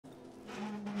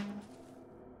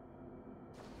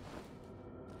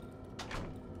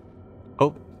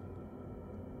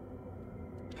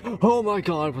Oh my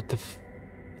god, what the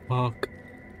fuck?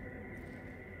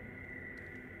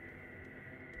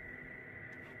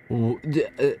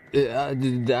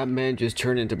 Did that man just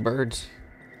turn into birds?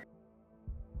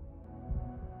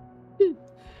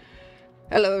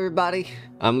 Hello everybody,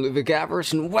 I'm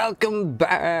Luvick and welcome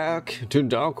back to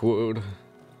Darkwood.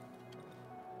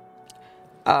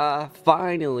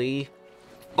 Finally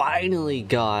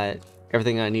got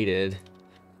everything I needed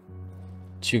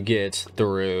to get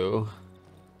through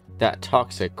that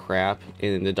toxic crap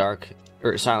in the dark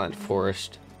or silent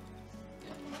forest.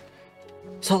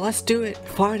 So let's do it,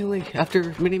 finally,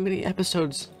 after many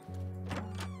episodes.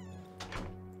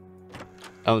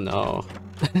 Oh no.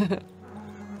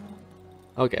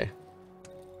 Okay.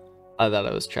 I thought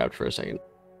I was trapped for a second.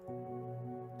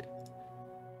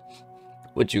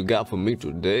 What you got for me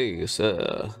today,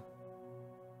 sir?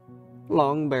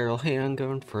 Long barrel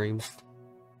handgun frame.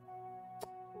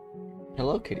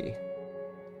 Hello, kitty.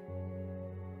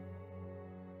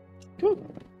 Come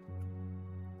on.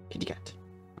 Kitty cat.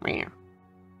 Meow.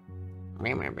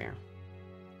 Meow meow meow.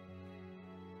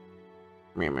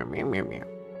 Meow meow meow meow meow.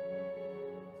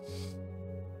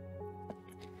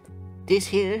 This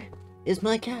here is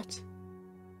my cat.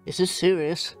 This is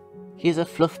serious. He's a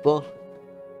fluff ball.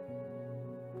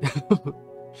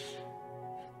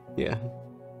 Yeah.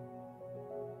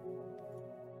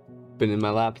 Been in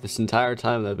my lap this entire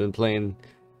time that I've been playing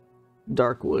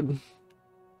Darkwood.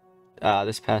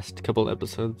 This past couple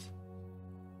episodes.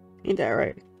 Ain't that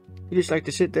right? You just like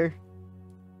to sit there?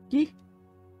 Yeah.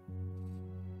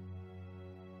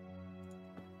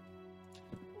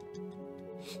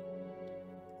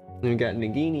 Then we got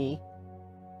Nagini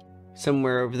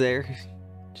somewhere over there,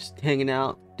 just hanging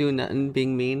out, doing nothing,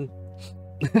 being mean.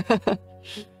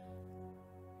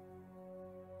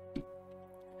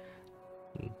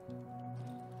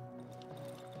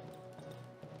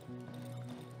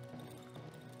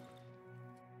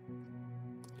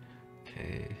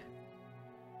 Okay.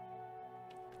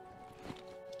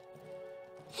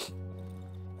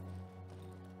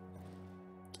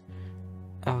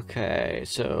 Okay,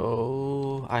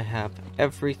 so I have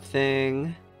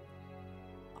everything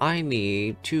I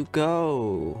need to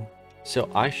go. So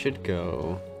I should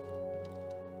go.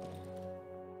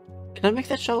 Can I make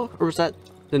that shuttle? Or was that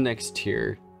the next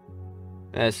tier?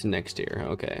 That's the next tier,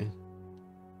 okay.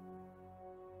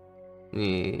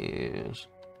 Yes.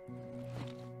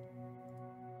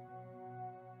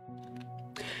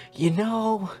 You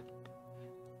know,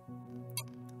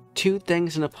 two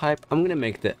things in a pipe. I'm gonna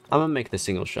make the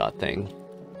single shot thing.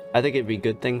 I think it'd be a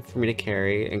good thing for me to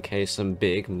carry in case some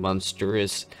big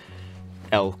monstrous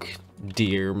elk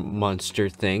deer monster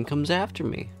thing comes after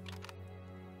me.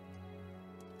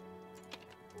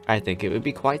 I think it would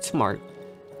be quite smart.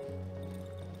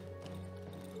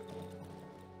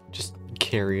 Just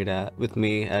carry it with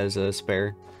me as a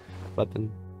spare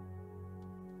weapon.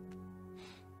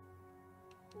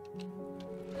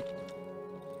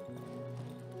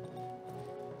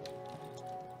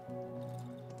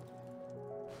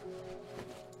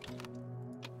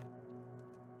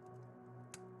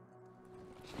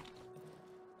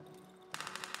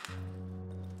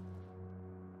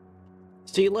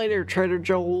 See you later, Trader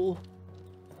Joel.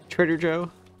 Trader Joe.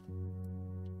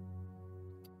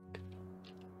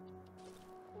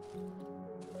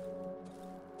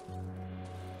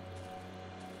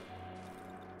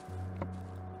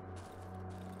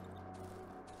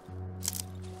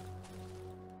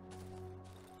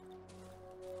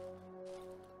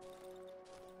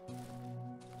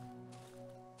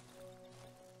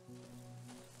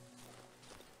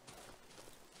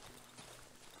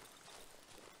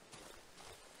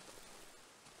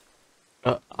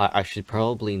 I should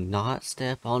probably not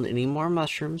step on any more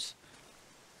mushrooms.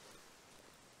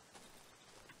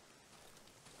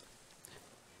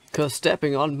 Because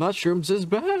stepping on mushrooms is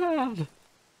bad.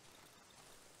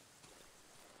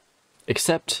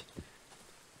 Except...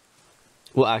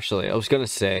 well, actually, I was gonna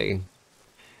say...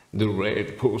 the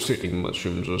red pulsating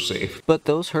mushrooms are safe. But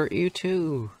those hurt you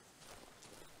too.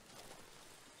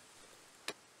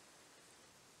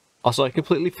 Also, I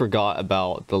completely forgot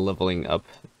about the leveling up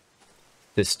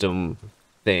system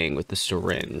thing with the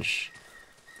syringe.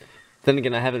 Then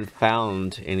again, I haven't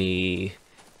found any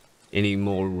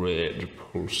more red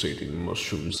pulsating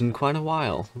mushrooms in quite a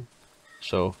while.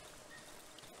 So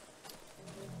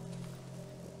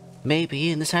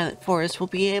maybe in the silent forest we'll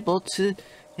be able to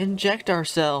inject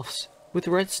ourselves with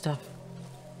red stuff.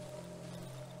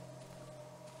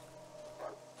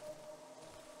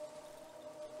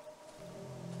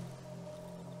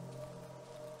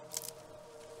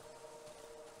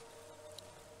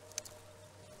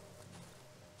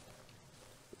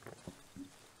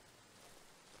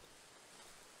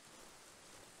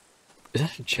 Is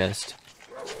that a chest?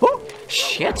 Oh,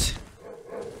 shit!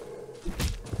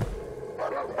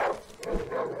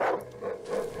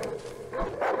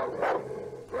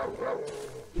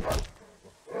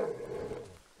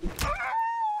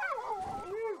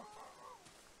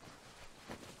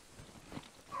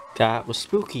 That was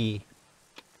spooky.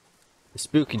 A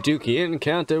spooky dooky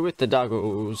encounter with the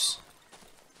doggos.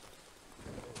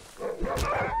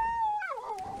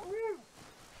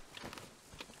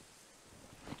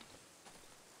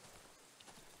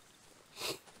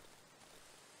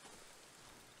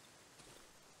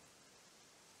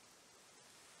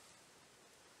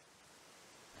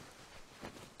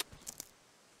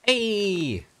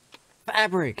 Hey!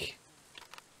 Fabric!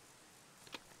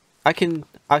 I can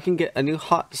get a new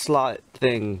hot slot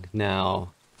thing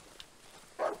now.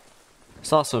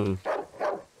 It's awesome.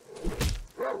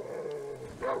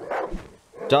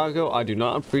 Doggo, I do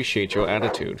not appreciate your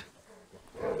attitude.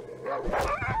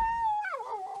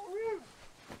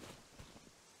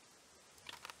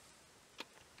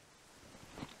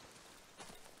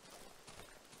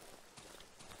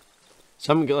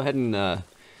 So I'm gonna go ahead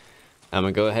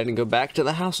and go back to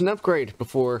the house and upgrade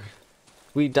before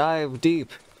we dive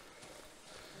deep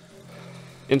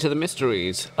into the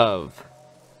mysteries of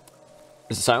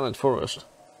the Silent Forest.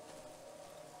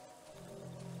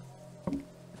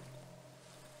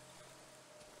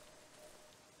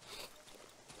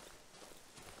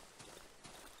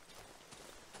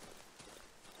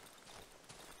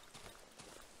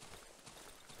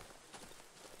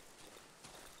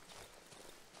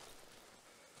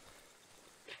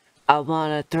 I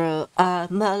wanna throw a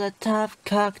Molotov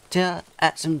cocktail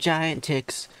at some giant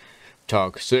ticks.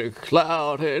 Toxic,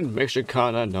 loud, and makes you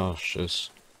kinda nauseous.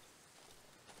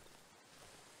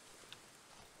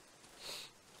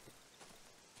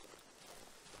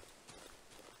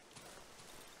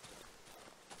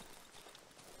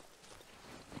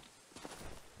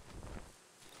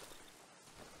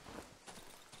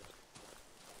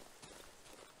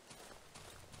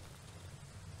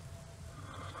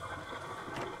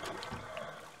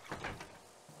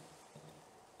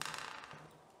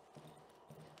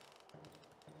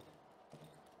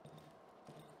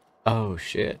 Oh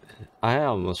shit, I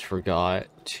almost forgot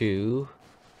to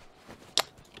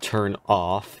turn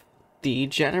off the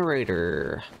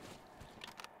generator.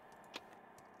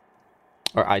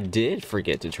 Or I did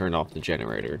forget to turn off the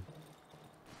generator.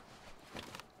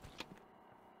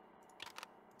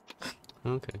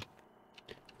 Okay.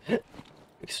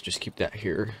 Let's just keep that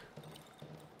here.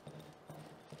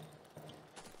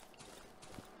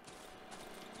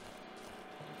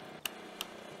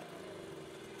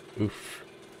 Oof.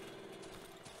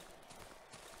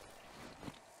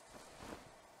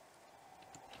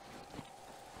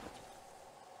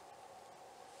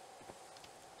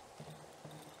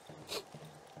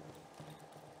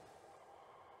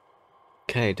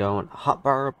 Okay, don't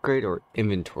hotbar upgrade or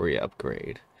inventory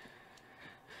upgrade.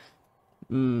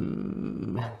 I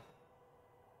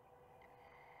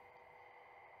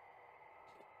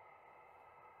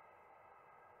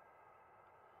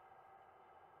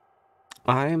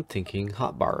am thinking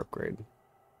hotbar upgrade.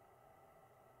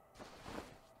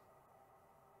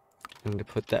 I'm gonna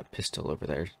put that pistol over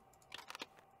there.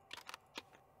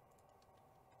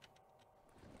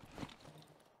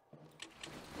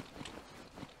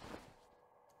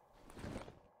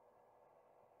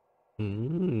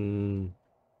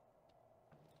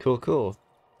 Cool, cool.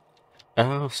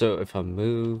 Oh, so if I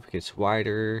move, it gets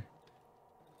wider.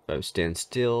 If I stand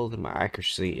still, then my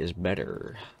accuracy is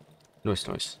better. Nice,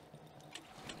 nice.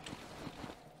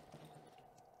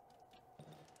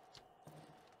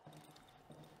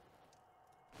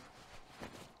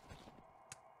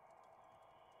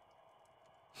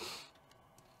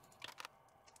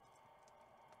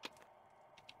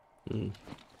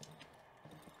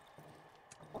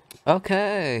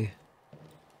 Okay.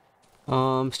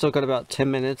 Still got about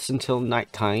 10 minutes until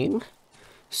nighttime.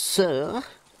 So,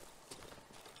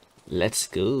 let's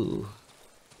go.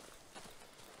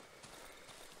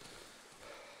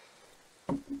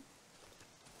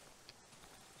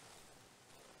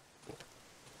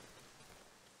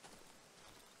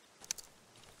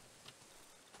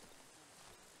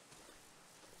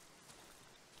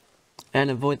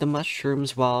 And avoid the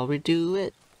mushrooms while we do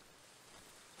it.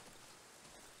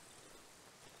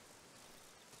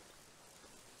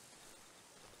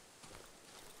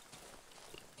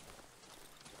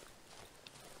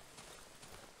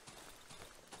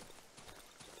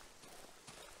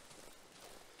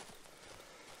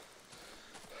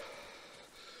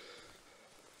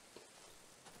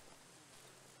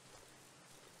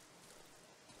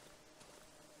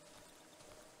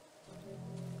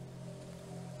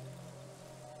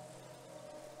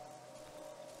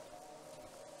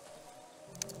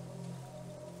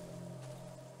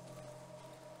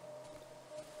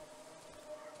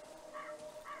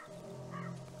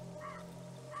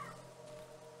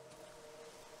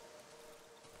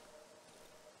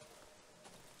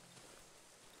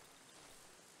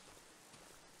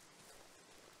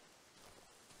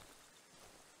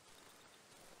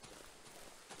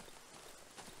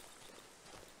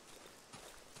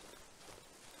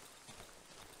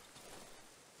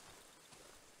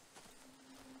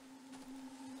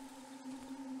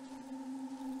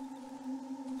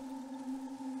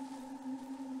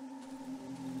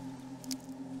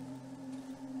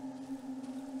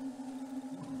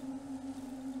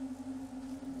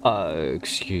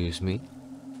 Excuse me.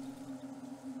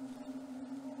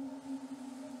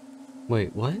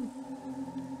 Wait, what?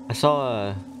 I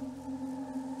saw,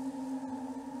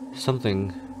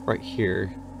 something right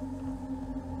here.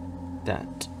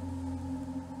 That.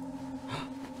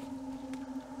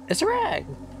 It's a rag!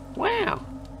 Wow!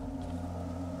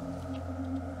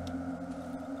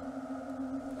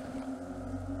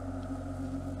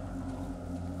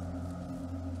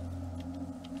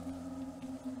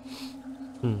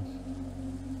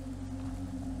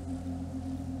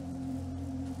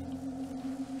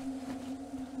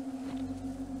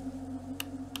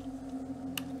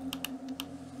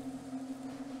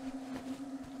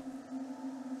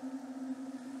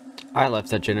 I left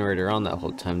that generator on that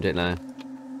whole time, didn't I?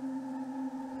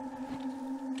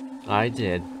 I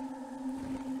did.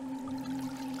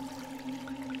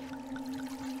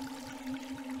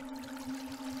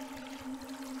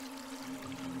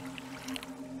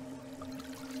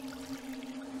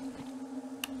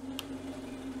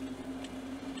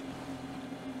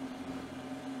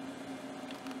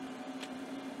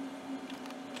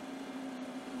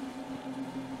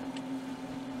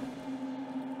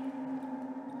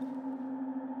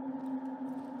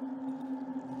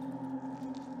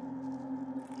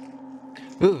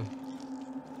 Ugh.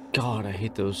 God, I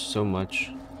hate those so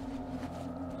much.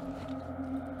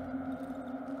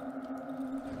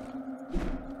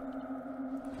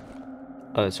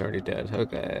 Oh, it's already dead.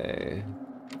 Okay.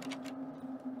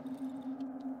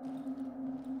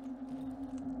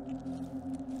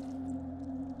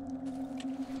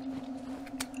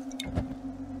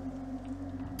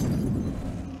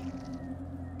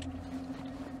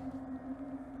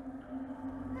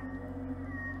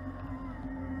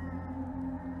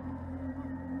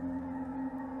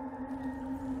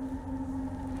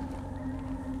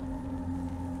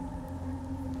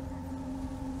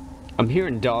 I'm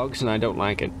hearing dogs and I don't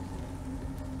like it.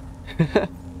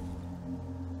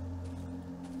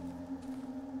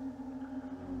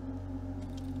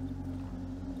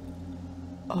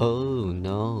 Oh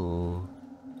no.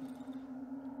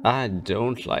 I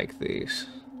don't like these.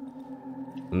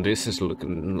 This is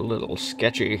looking a little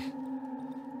sketchy.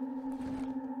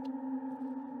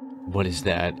 What is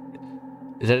that?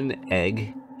 Is that an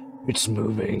egg? It's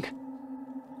moving.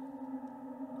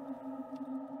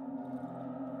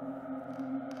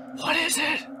 What is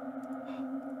it?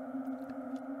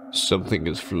 Something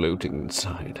is floating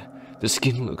inside. The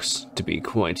skin looks to be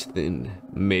quite thin.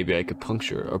 Maybe I could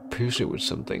puncture or pierce it with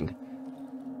something.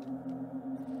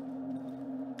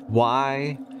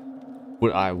 Why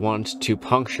would I want to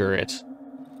puncture it?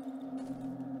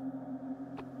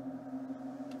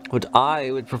 What I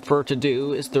would prefer to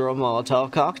do is throw a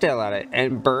Molotov cocktail at it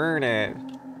and burn it.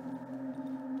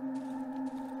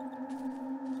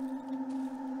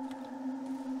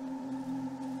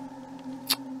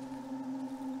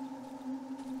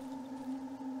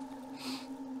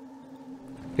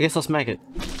 I guess I'll smack it.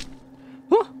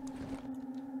 Huh.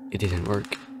 It didn't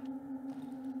work.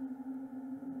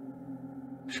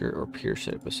 Sure, or pierce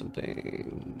it with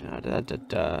something.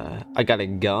 I got a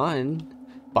gun,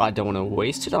 but I don't want to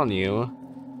waste it on you.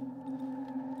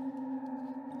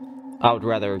 I would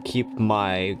rather keep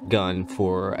my gun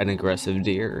for an aggressive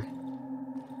deer.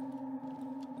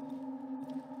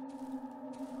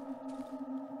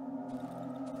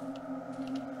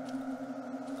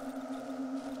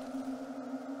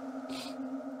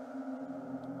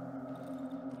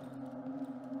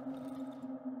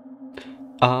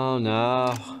 Oh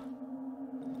no.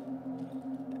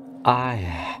 I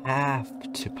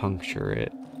have to puncture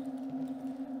it.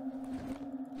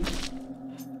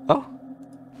 Oh.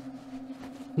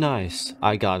 Nice.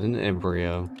 I got an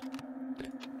embryo.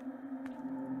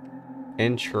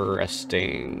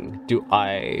 Interesting. Do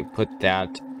I put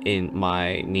that in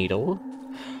my needle?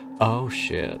 Oh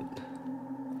shit.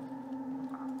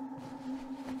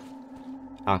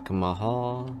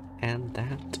 Alcohol and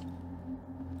that.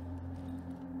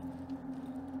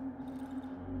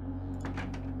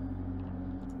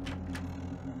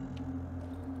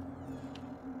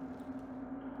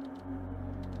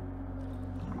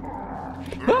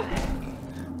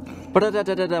 But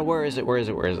where is it? Where is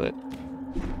it? Where is it?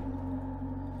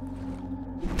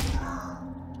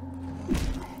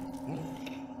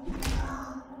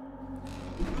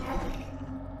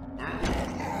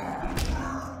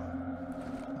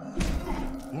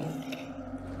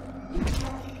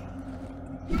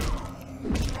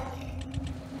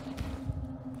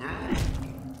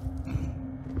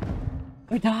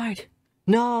 I died.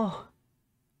 No.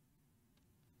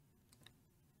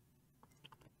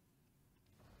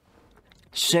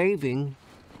 Saving.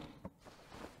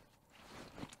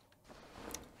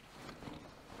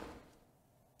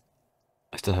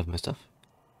 still have my stuff.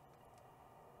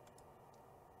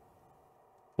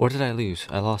 What did I lose?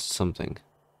 I lost something.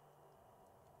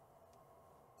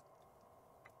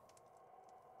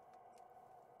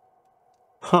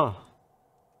 Huh.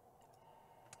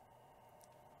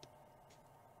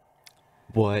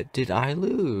 What did I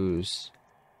lose?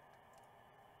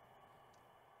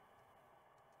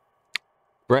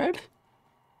 Bread?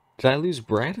 Did I lose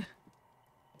bread?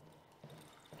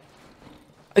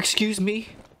 Excuse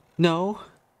me? No.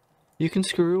 You can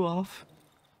screw off.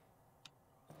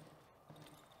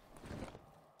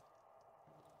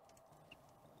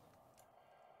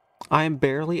 I am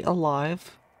barely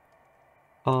alive.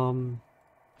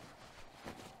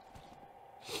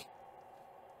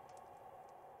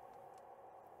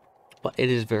 But it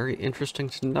is very interesting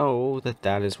to know that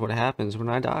that is what happens when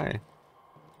I die.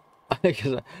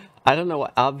 Because I don't know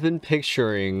what I've been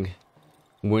picturing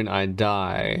when I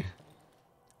die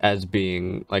as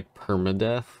being like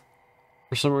permadeath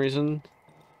for some reason.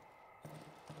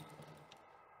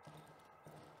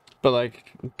 But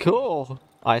like, cool.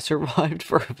 I survived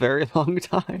for a very long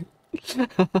time.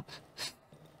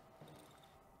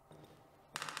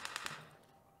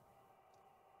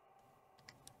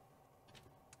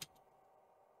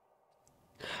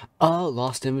 Oh,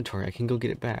 lost inventory. I can go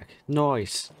get it back.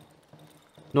 Nice.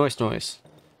 Nice, nice.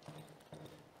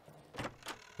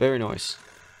 Very nice.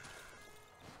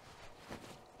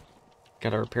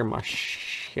 Gotta repair my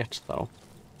shit, though.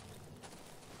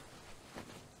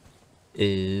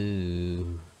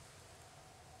 Ew.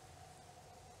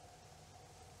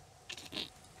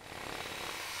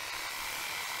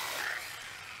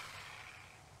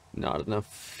 Not enough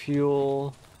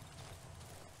fuel.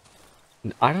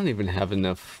 I don't even have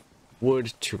enough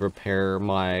wood to repair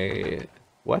my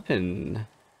weapon.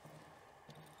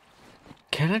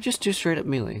 Can I just do straight up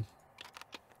melee?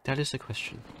 That is the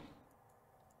question.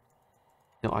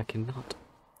 No, I cannot.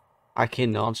 I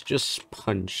cannot just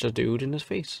punch a dude in his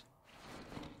face.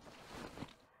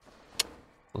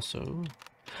 Also,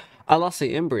 I lost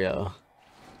the embryo.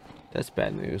 That's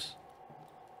bad news.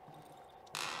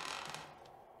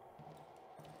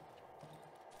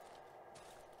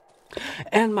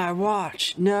 And my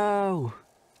watch! No!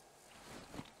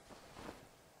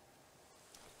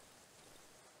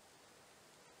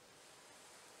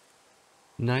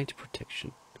 Night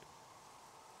protection.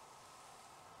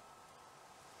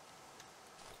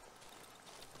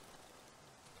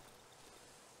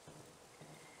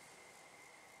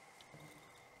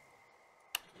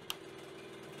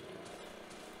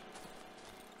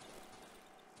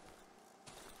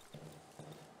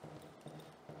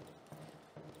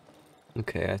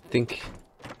 Okay, I think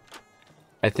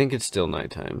it's still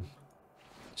nighttime.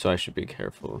 So I should be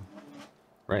careful.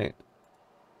 Right?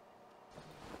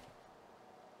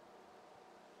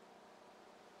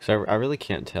 So I really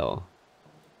can't tell.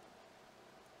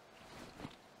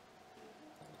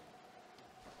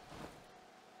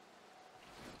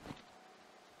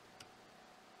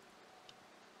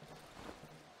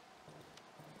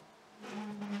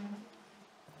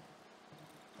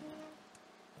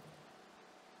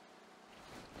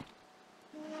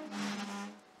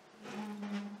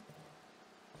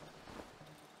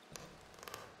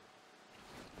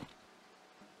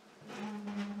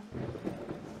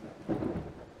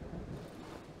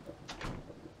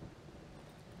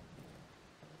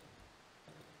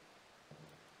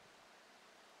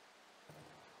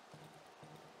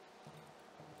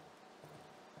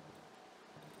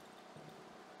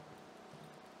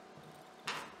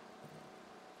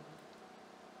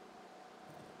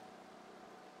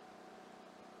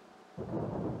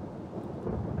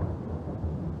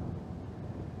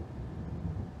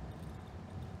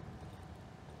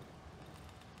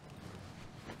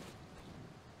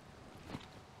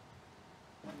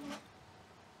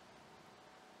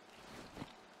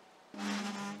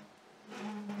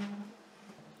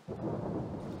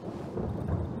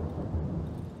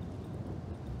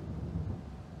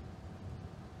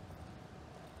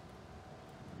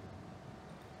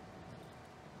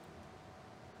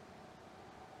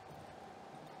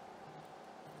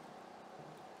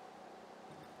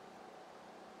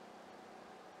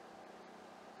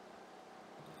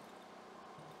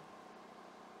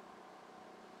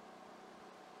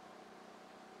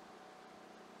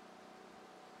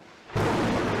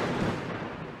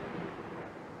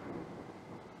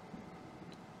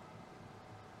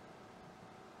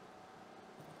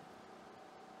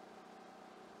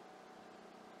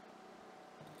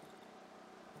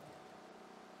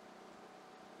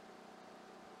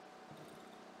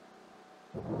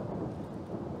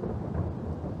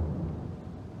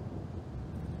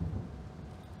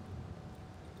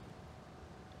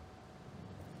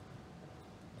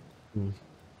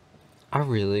 I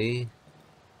really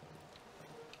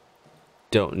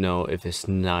don't know if it's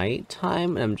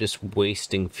nighttime and I'm just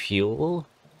wasting fuel,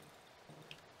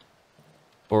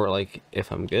 or like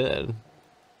if I'm good.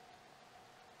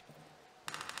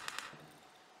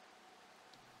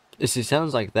 It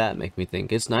sounds like that make me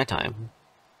think it's nighttime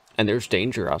and there's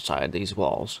danger outside these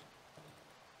walls.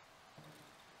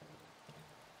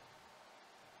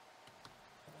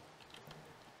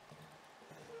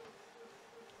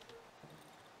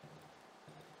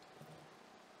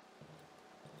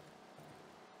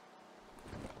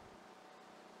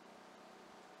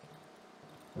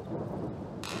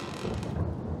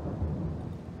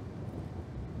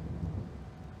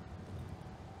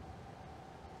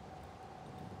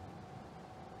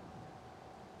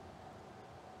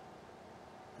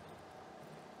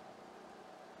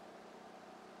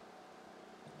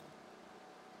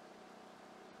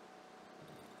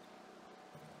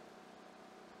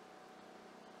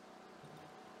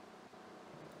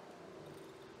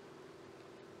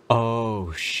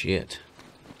 Oh shit.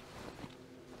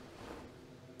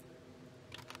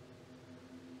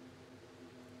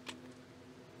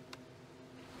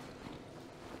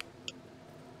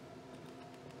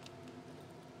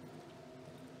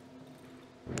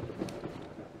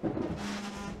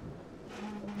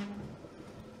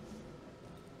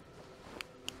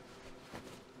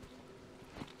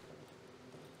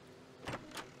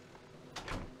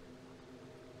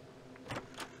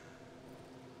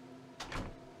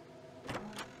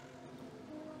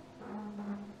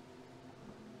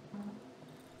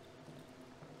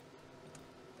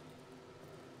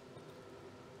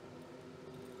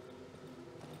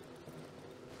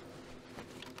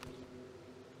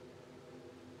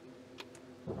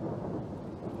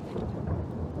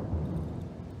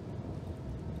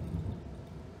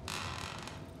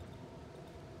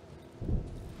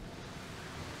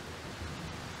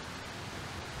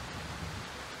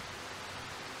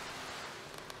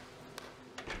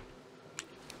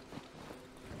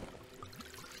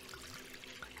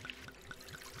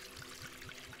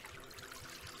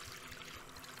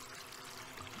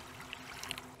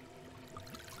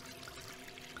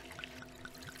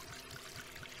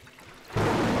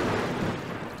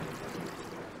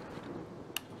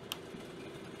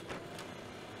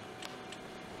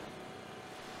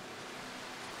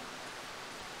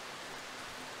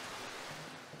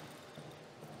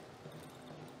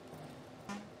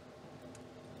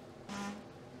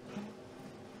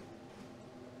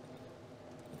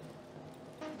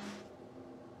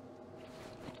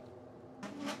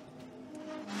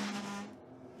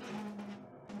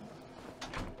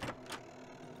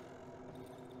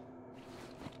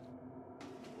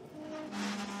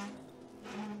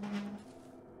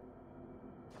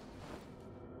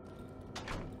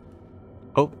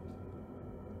 Oh.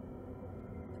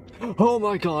 Oh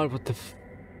my god, what the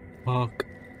fuck?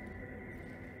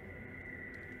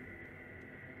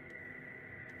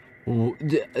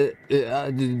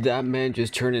 Did that man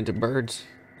just turn into birds?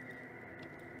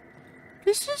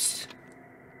 This is...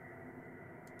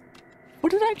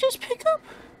 What did I just pick up?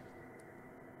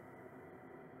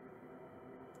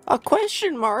 A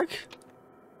question mark?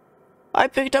 I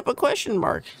picked up a question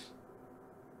mark.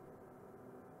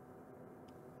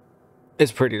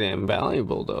 It's pretty damn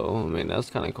valuable though. I mean, that's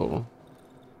kind of cool.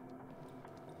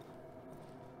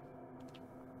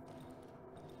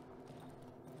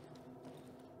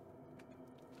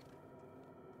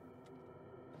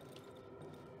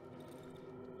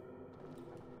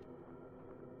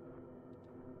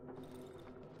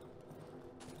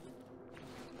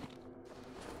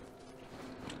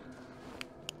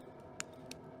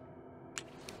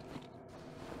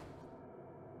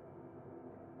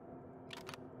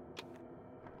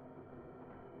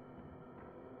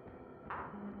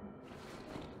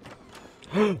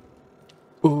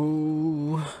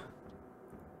 Ooh.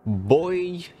 Boy,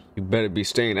 you better be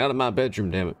staying out of my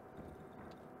bedroom, damn it.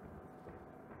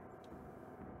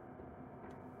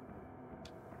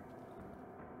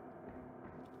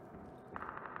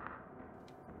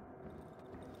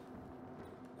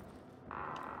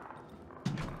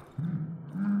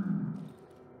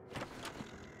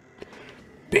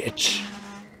 Bitch.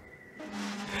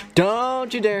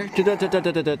 Don't you dare. Da, da, da,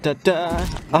 da, da, da, da, da.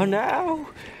 Oh no.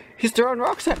 He's throwing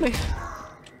rocks at me.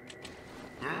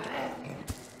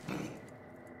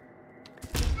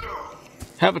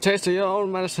 Have a taste of your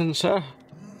own medicine, sir.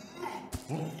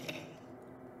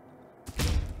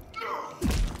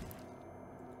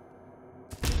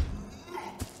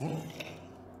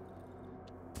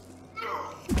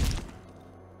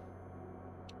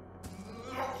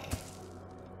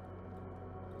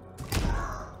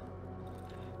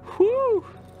 Whew.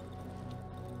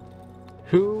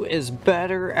 Who is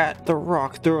better at the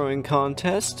rock throwing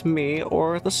contest, me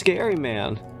or the scary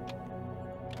man?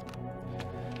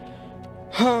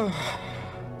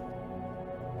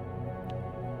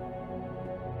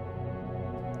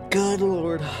 Good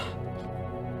Lord.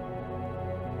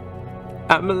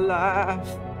 I'm alive.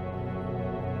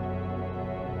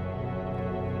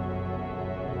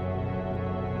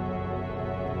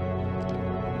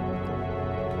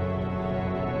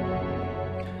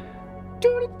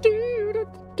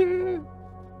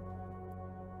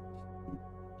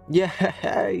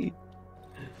 Yay!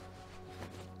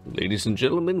 Ladies and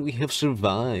gentlemen, we have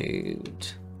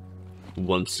survived.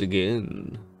 Once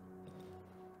again.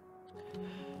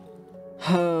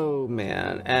 Oh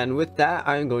man, and with that,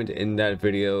 I'm going to end that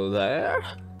video there.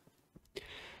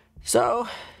 So,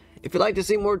 if you'd like to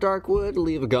see more Darkwood,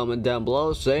 leave a comment down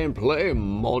below saying play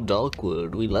more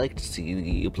Darkwood. We like to see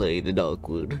you play the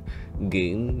Darkwood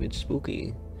game. It's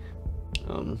spooky.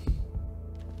 And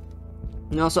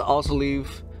also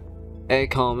leave a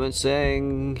comment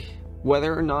saying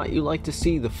whether or not you like to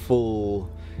see the full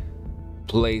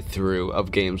playthrough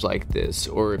of games like this,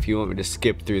 or if you want me to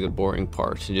skip through the boring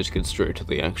parts and just get straight to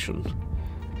the action.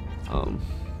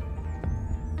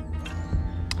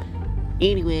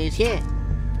 Anyways, yeah.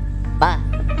 Bye.